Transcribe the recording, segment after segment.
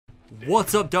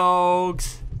What's up,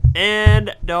 dogs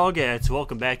and dogettes?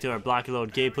 Welcome back to our blocky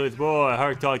load gameplay with boy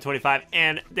HeartDog25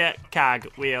 and the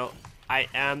Cogwheel. I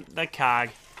am the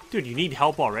Cog. Dude, you need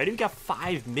help already? We got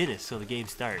 5 minutes till the game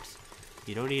starts.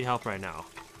 You don't need help right now.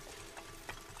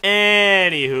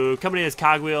 Anywho, coming in as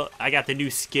Cogwheel, I got the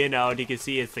new skin out. You can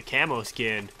see it's the camo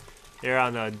skin there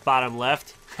on the bottom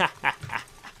left.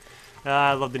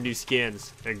 I love the new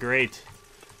skins. They're great.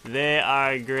 They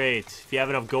are great. If you have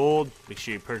enough gold, make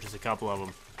sure you purchase a couple of them.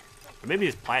 Or maybe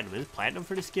it's platinum. Is it platinum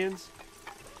for the skins?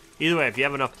 Either way, if you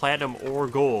have enough platinum or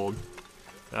gold,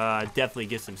 definitely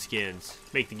get some skins.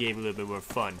 Make the game a little bit more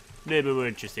fun. A little bit more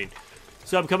interesting.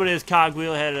 So I'm coming in as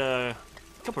Cogwheel. I had a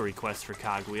couple requests for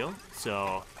Cogwheel.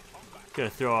 So, gonna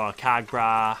throw a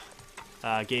Cogbra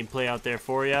gameplay out there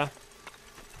for you.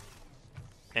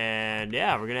 And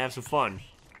yeah, we're gonna have some fun.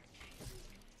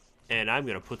 And I'm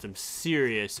gonna put some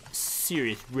serious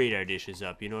radar dishes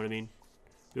up, you know what I mean?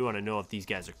 We wanna know if these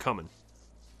guys are coming.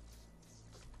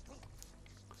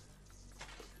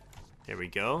 There we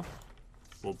go.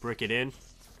 We'll brick it in.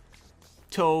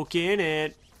 Token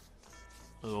it.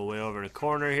 We'll go way over in the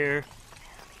corner here.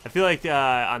 I feel like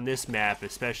on this map,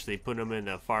 especially, putting them in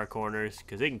the far corners,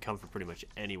 because they can come from pretty much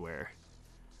anywhere.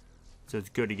 So it's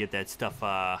good to get that stuff,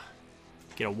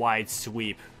 get a wide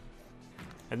sweep.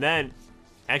 And then,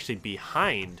 actually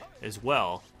behind as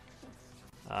well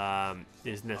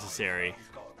is necessary,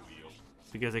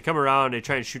 because they come around, they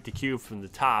try and shoot the cube from the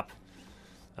top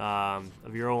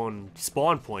of your own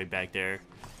spawn point back there,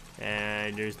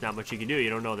 and there's not much you can do. You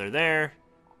don't know they're there,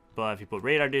 but if you put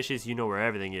radar dishes, you know where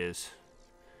everything is.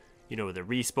 You know where the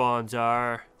respawns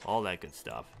are, all that good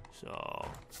stuff. So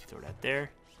let's throw that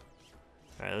there.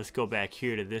 All right, let's go back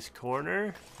here to this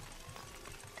corner.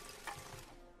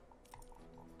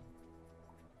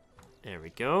 There we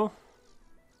go.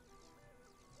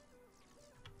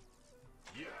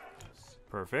 Yes.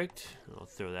 Perfect. I'll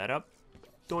throw that up.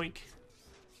 Doink.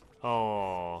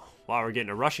 Oh, wow, we're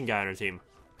getting a Russian guy on our team.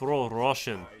 Pro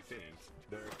Russian. I think,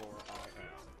 therefore I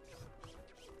am.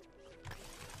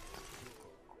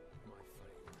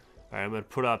 Alright, I'm going to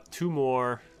put up 2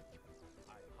 more.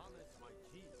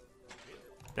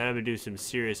 Then I'm going to do some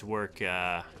serious work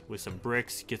with some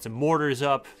bricks. Get some mortars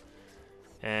up.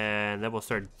 And then we'll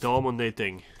start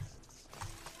dominating.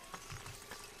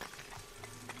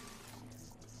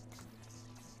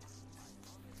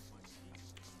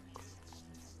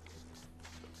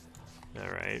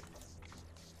 Alright.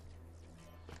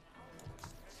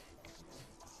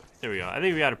 There we go. I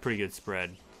think we got a pretty good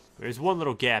spread. There's one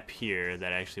little gap here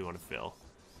that I actually want to fill.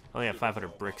 I only have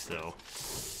 500 bricks though.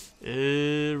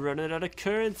 Running out of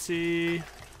currency.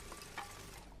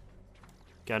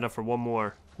 Got enough for one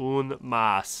more. Un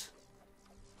mas.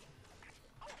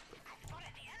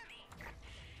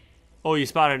 Oh, you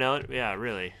spotted an Ellen? Yeah,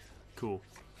 really. Cool.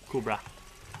 Cool, brah.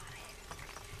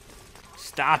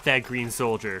 Stop that green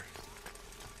soldier.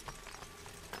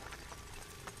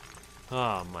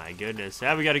 Oh my goodness.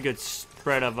 Yeah, we got a good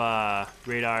spread of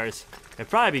radars. It'd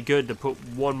probably be good to put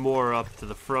one more up to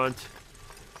the front.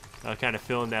 Kind of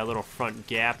fill in that little front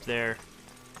gap there.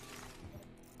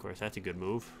 Of course, that's a good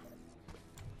move.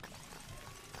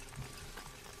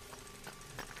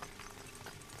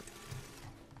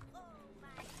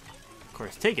 Of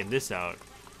course, taking this out,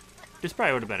 this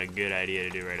probably would have been a good idea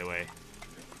to do right away.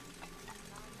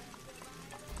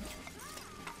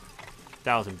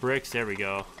 1,000 bricks, there we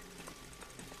go.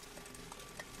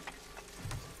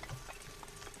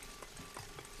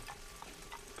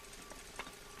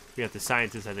 We got the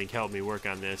scientists, I think, help me work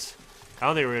on this. I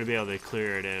don't think we're going to be able to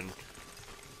clear it in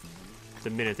the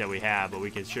minute that we have, but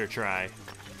we can sure try.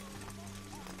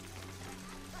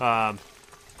 But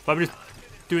I'm just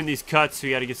doing these cuts. We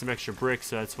got to get some extra bricks,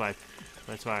 so that's why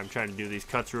I'm trying to do these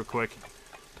cuts real quick.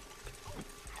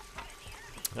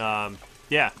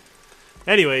 Yeah.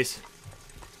 Anyways,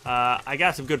 I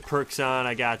got some good perks on.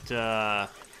 I got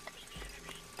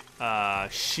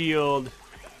shield.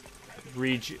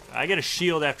 I get a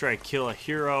shield after I kill a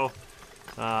hero.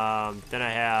 Then I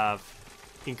have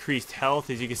increased health.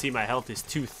 As you can see, my health is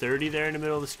 230 there in the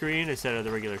middle of the screen instead of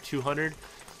the regular 200.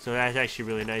 So that's actually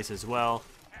really nice as well.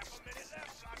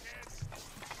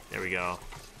 There we go.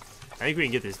 I think we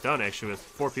can get this done actually with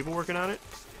 4 people working on it.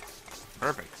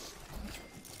 Perfect.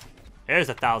 There's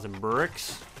 1,000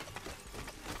 bricks.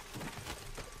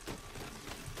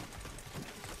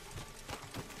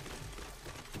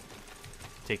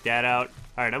 Take that out.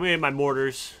 Alright, I'm gonna get my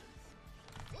mortars.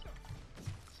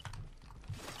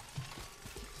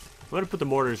 I'm gonna put the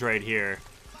mortars right here.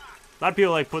 A lot of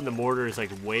people like putting the mortars like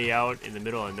way out in the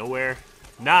middle of nowhere.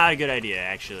 Not a good idea,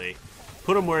 actually.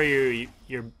 Put them where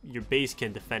your base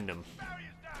can defend them.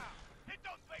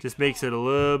 Just makes it a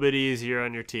little bit easier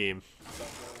on your team.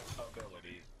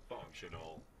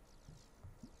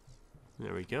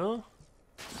 There we go.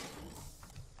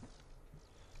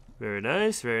 Very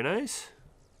nice, very nice.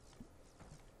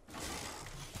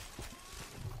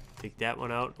 Take that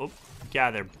one out. Oh, get out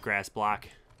of there, grass block.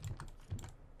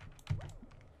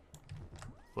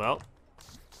 Well,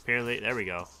 apparently, there we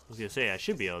go. I was gonna say, I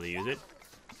should be able to use it.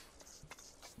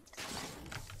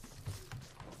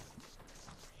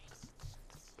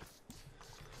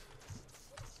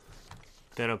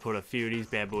 Then I'll put a few of these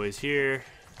bad boys here.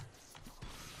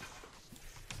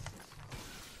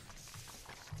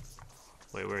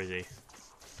 Wait, where is he?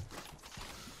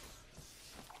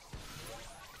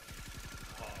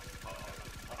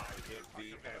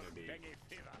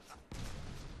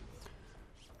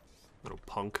 Little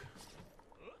punk.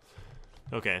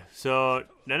 Okay, so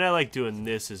then I like doing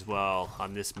this as well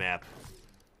on this map.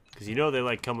 Because you know they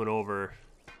like coming over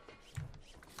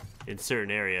in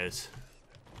certain areas.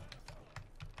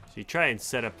 So you try and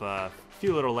set up a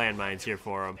few little landmines here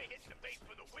for them.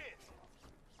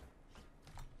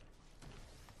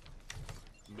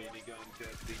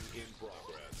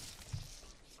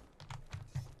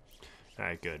 All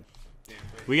right, good.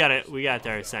 We got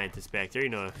our scientist back there. You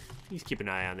know, he's keeping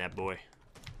an eye on that boy.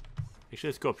 Actually,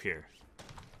 let's go up here.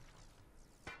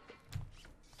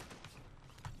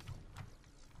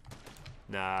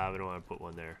 Nah, we don't want to put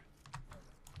one there.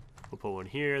 We'll put one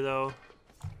here, though.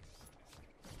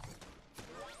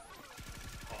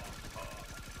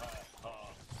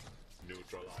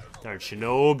 Darn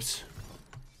Shinobis.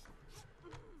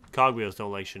 Cogwheels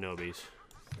don't like Shinobis.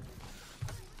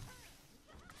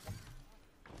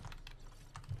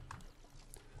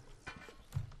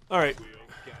 Alright.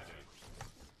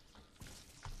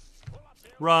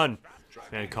 Run.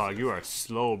 Man, Cog, you are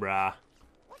slow, brah.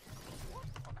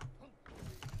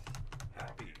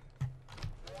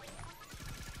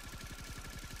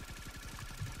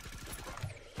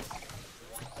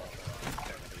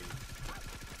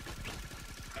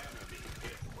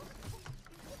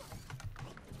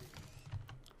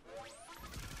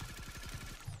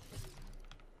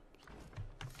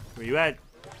 Where you at?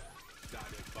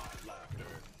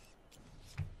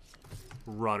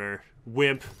 Runner.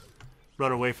 Wimp.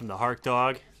 Run away from the Hark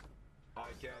Dog.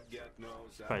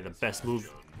 Probably the best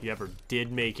move you ever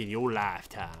did make in your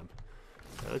lifetime.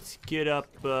 Now let's get up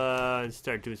and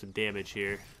start doing some damage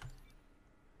here.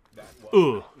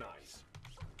 Ooh.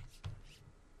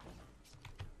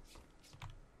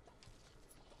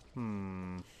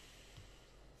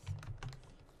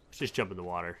 Let's just jump in the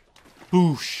water.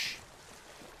 Boosh.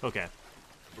 Okay.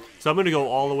 So I'm going to go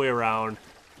all the way around.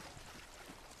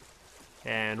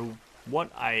 And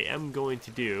what I am going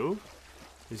to do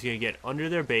is going to get under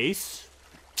their base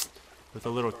with a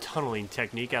little tunneling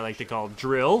technique I like to call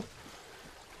drill.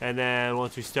 And then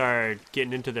once we start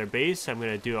getting into their base, I'm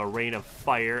going to do a rain of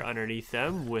fire underneath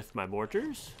them with my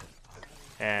mortars.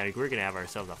 And we're going to have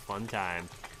ourselves a fun time.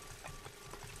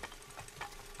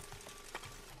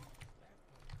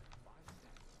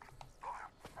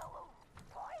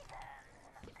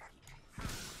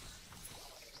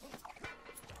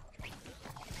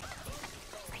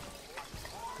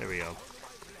 There we go.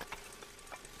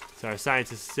 So our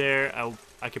scientist is there.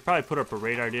 I could probably put up a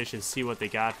radar dish and see what they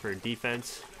got for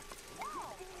defense.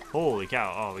 Holy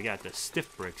cow. Oh, we got the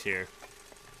stiff bricks here.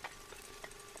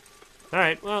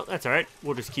 Alright, well, that's alright.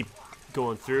 We'll just keep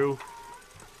going through.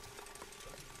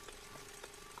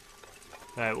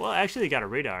 Alright, well, actually, they got a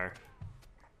radar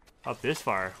up this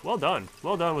far. Well done.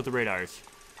 Well done with the radars.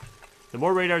 The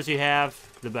more radars you have,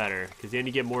 the better. Because then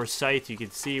you get more sights. You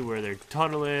can see where they're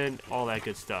tunneling, all that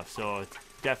good stuff. So it's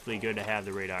definitely good to have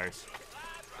the radars.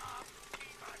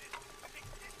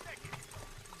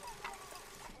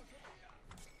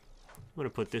 I'm going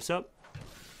to put this up.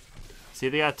 See,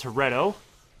 they got Toretto.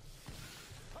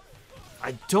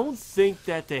 I don't think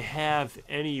that they have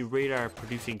any radar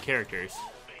producing characters.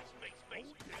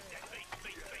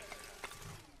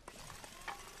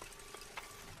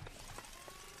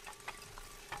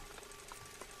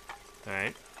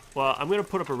 Alright. Well, I'm going to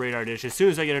put up a radar dish as soon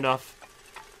as I get enough.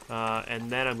 And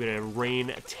then I'm going to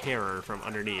rain terror from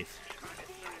underneath.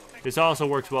 This also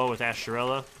works well with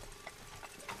Asherella.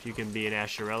 If you can be an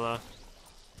Asherella.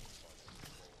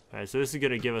 Alright, so this is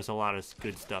going to give us a lot of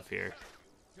good stuff here.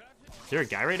 Is there a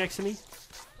guy right next to me?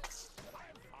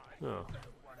 Oh.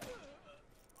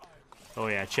 Oh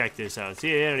yeah, check this out.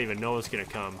 See, they don't even know what's going to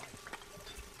come.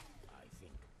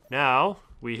 Now,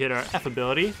 we hit our F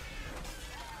ability.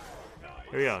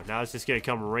 There we go. Now it's just going to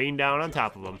come rain down on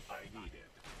top of them.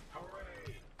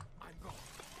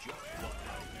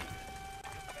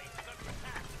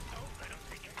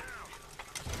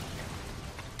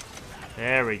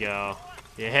 There we go.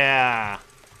 Yeah.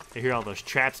 I hear all those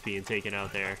traps being taken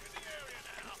out there.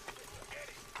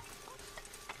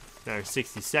 Another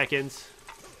 60 seconds.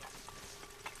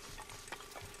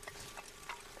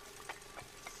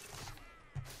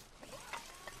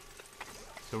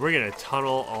 So we're going to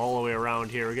tunnel all the way around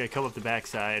here. We're going to come up the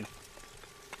backside.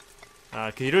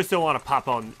 Because you just don't want to pop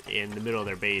out in the middle of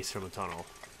their base from a tunnel.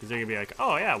 Because they're going to be like,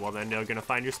 oh yeah, well then they're going to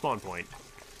find your spawn point.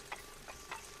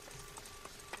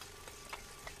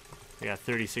 I got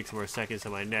 36 more seconds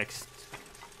on my next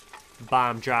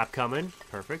bomb drop coming.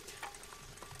 Perfect.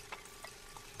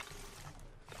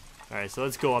 Alright, so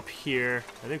let's go up here.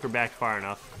 I think we're back far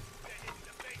enough.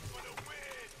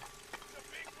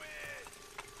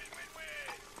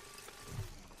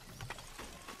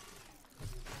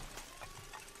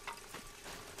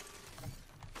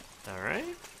 Alright.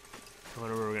 I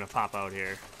wonder where we're going to pop out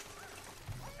here.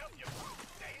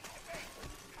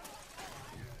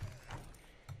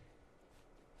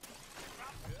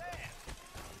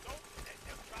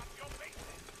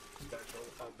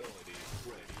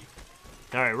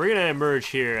 Alright, we're gonna emerge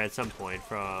here at some point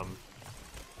from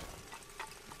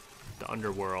the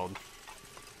underworld.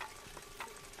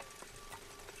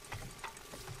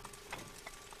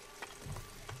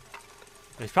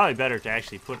 It's probably better to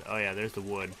actually put... Oh yeah, there's the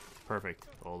wood. Perfect.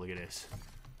 Oh, look at this.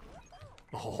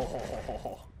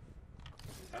 Oh.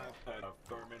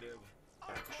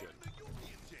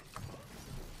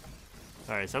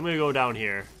 Alright, so I'm gonna go down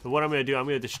here. But what I'm gonna do, I'm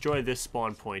gonna destroy this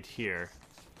spawn point here.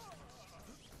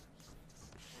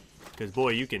 Because, boy,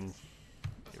 you can...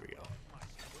 Here we go.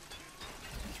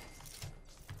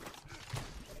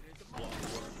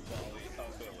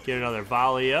 Get another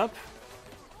volley up.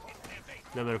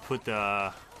 Then I'm going to put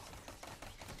the...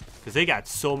 Because they got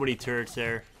so many turrets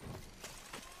there.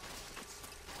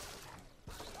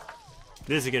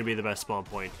 This is going to be the best spawn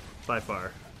point, by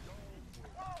far.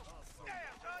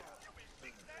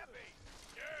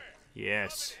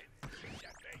 Yes.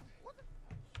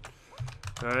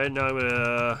 Alright, now I'm going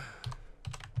to...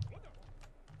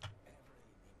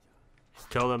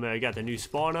 Tell them I got the new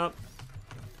spawn up.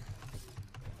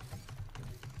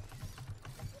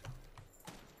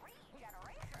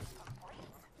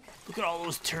 Look at all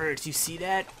those turrets. You see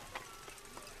that?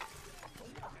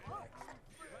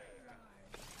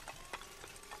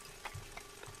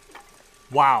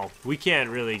 Wow. We can't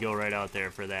really go right out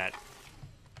there for that.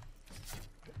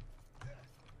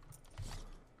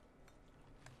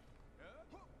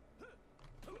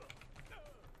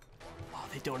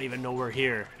 They don't even know we're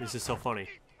here. This is so funny.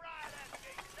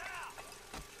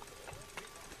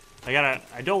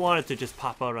 I don't want it to just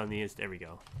pop out on the instant. There we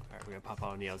go. Alright, we're gonna pop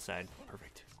out on the outside.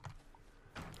 Perfect.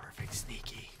 Perfect,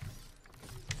 sneaky.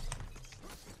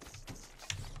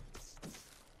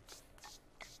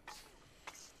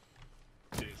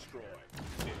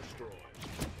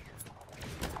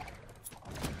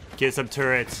 Get some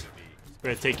turrets.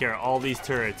 We're gonna take care of all these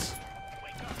turrets.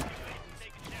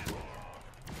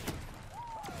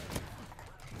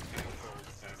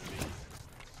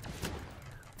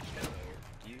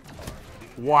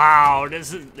 Wow,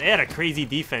 they had a crazy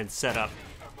defense set up.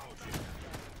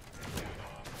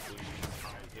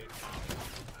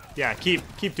 Yeah, keep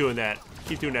doing that.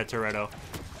 Keep doing that, Toretto.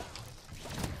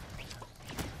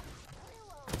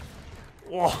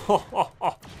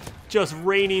 Whoa, just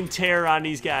raining terror on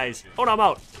these guys. Oh no, I'm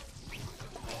out.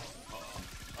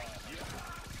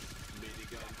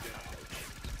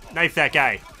 Knife that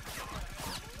guy.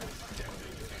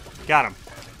 Got him.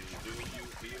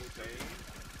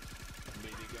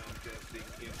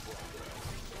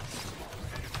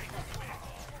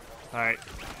 Alright.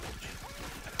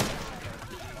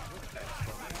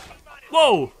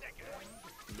 Whoa!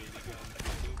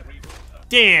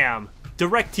 Damn!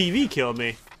 DirecTV killed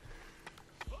me.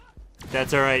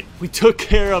 That's alright. We took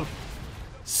care of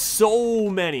so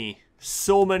many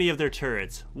of their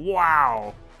turrets.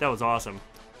 Wow! That was awesome.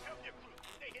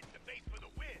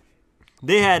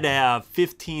 They had to have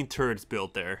 15 turrets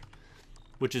built there,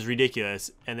 which is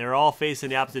ridiculous. And they're all facing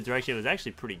the opposite direction. It was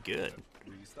actually pretty good.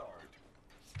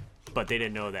 But they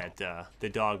didn't know that the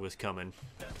dog was coming.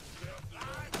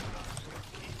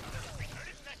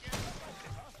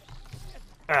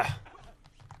 Ah.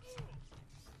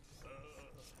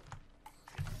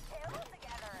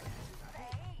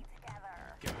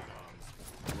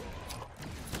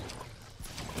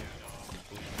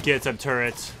 Get some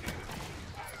turrets.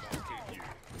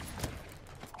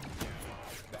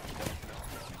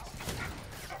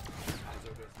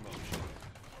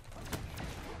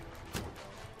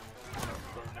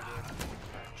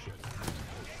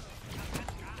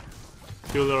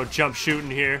 Do a little jump shooting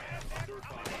here.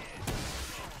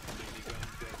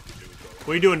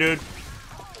 What are you doing, dude?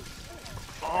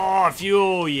 Oh,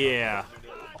 fuel, yeah.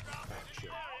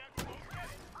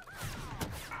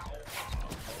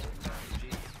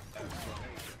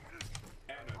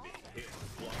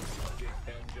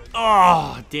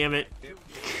 Oh, damn it.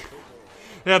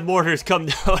 That mortar's come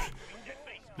down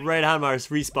right on our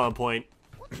respawn point.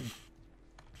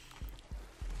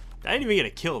 I didn't even get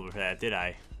a kill for that, did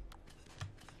I?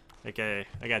 Okay,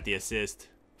 I got the assist.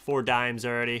 4 dimes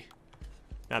already.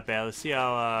 Not bad. Let's see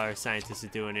how our scientist is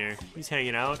doing here. He's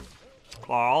hanging out.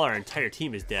 Wow, all our entire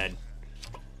team is dead.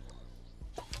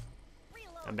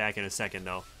 I'm back in a second,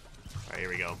 though. Alright, here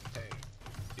we go.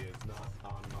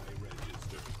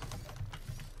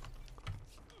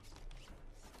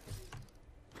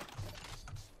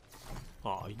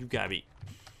 Oh, you gotta be...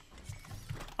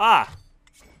 Ah!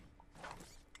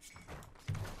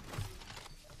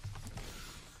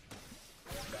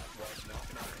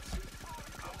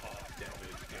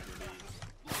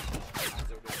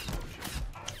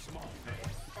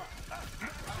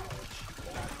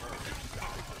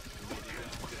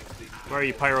 Where are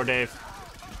you, Pyro Dave?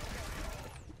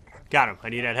 Got him. I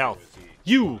need that health.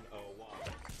 You!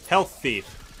 Health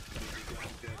thief.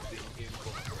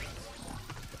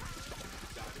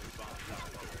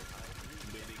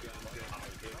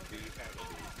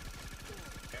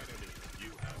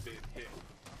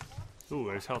 Ooh,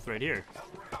 there's health right here.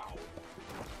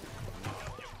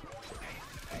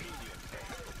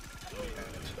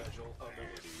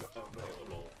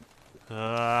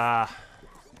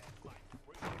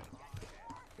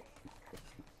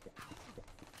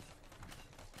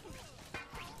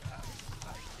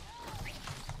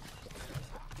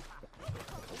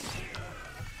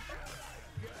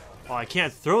 Oh, I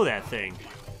can't throw that thing.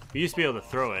 We used to be able to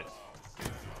throw it.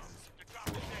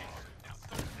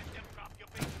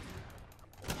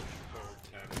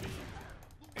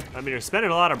 I mean, they're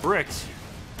spending a lot of bricks.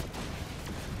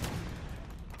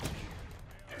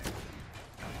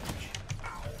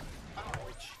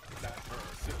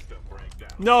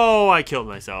 No, I killed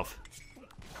myself.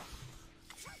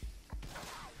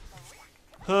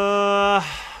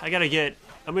 I gotta get...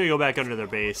 I'm gonna go back under their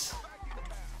base.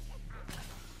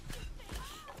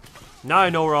 Now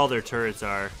I know where all their turrets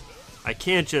are. I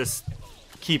can't just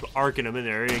keep arcing them in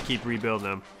there. I gotta keep rebuilding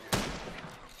them.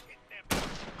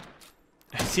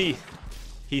 See,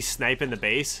 he's sniping the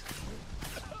base.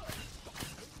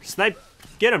 Snipe,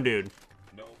 get him, dude.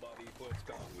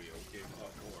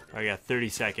 I got 30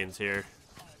 seconds here.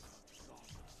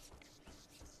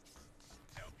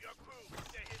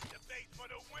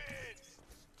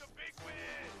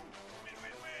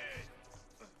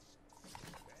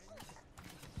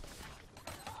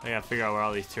 I gotta figure out where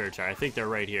all these turrets are. I think they're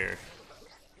right here.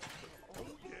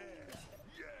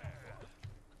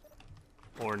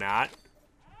 Or not.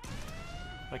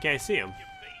 Why can't I see them?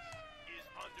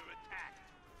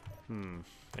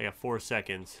 I got 4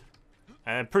 seconds.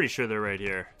 I'm pretty sure they're right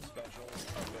here.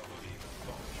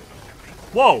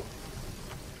 Whoa!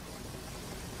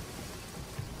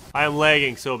 I am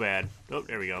lagging so bad. Oh,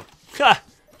 there we go. Ha!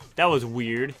 That was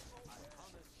weird.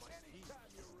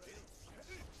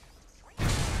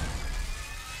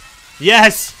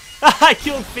 Yes! I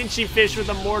killed Finchy Fish with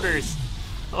the mortars.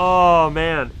 Oh,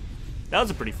 man. That was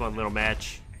a pretty fun little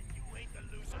match.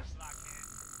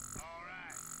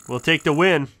 We'll take the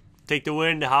win. Take the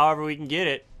win however we can get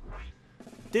it.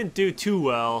 Didn't do too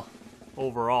well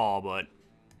overall, but...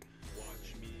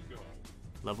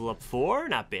 Level up 4?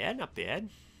 Not bad, not bad.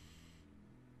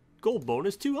 Gold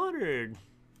bonus 200.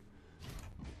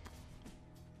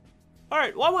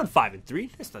 Alright, well I won 5 and 3.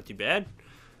 That's not too bad.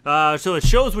 So it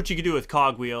shows what you can do with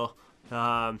Cogwheel.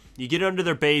 You get under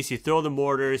their base, you throw the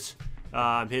mortars.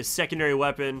 His secondary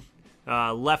weapon,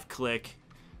 left click,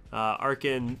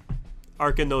 arcing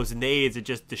those nades and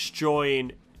just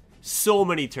destroying so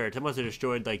many turrets. I must have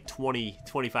destroyed like 20,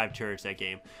 25 turrets that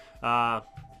game. But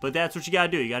that's what you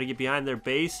gotta do. You gotta get behind their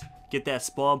base, get that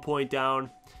spawn point down,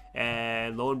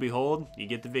 and lo and behold, you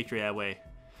get the victory that way.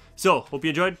 So, hope you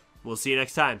enjoyed. We'll see you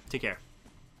next time. Take care.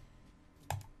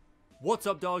 What's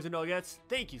up, dogs and nuggets?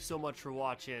 Thank you so much for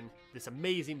watching this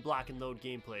amazing block and load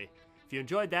gameplay. If you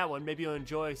enjoyed that one, maybe you'll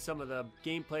enjoy some of the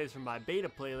gameplays from my beta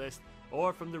playlist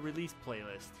or from the release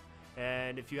playlist.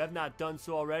 And if you have not done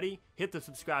so already, hit the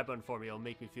subscribe button for me. It'll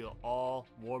make me feel all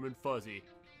warm and fuzzy.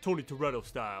 Tony Toretto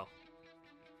style.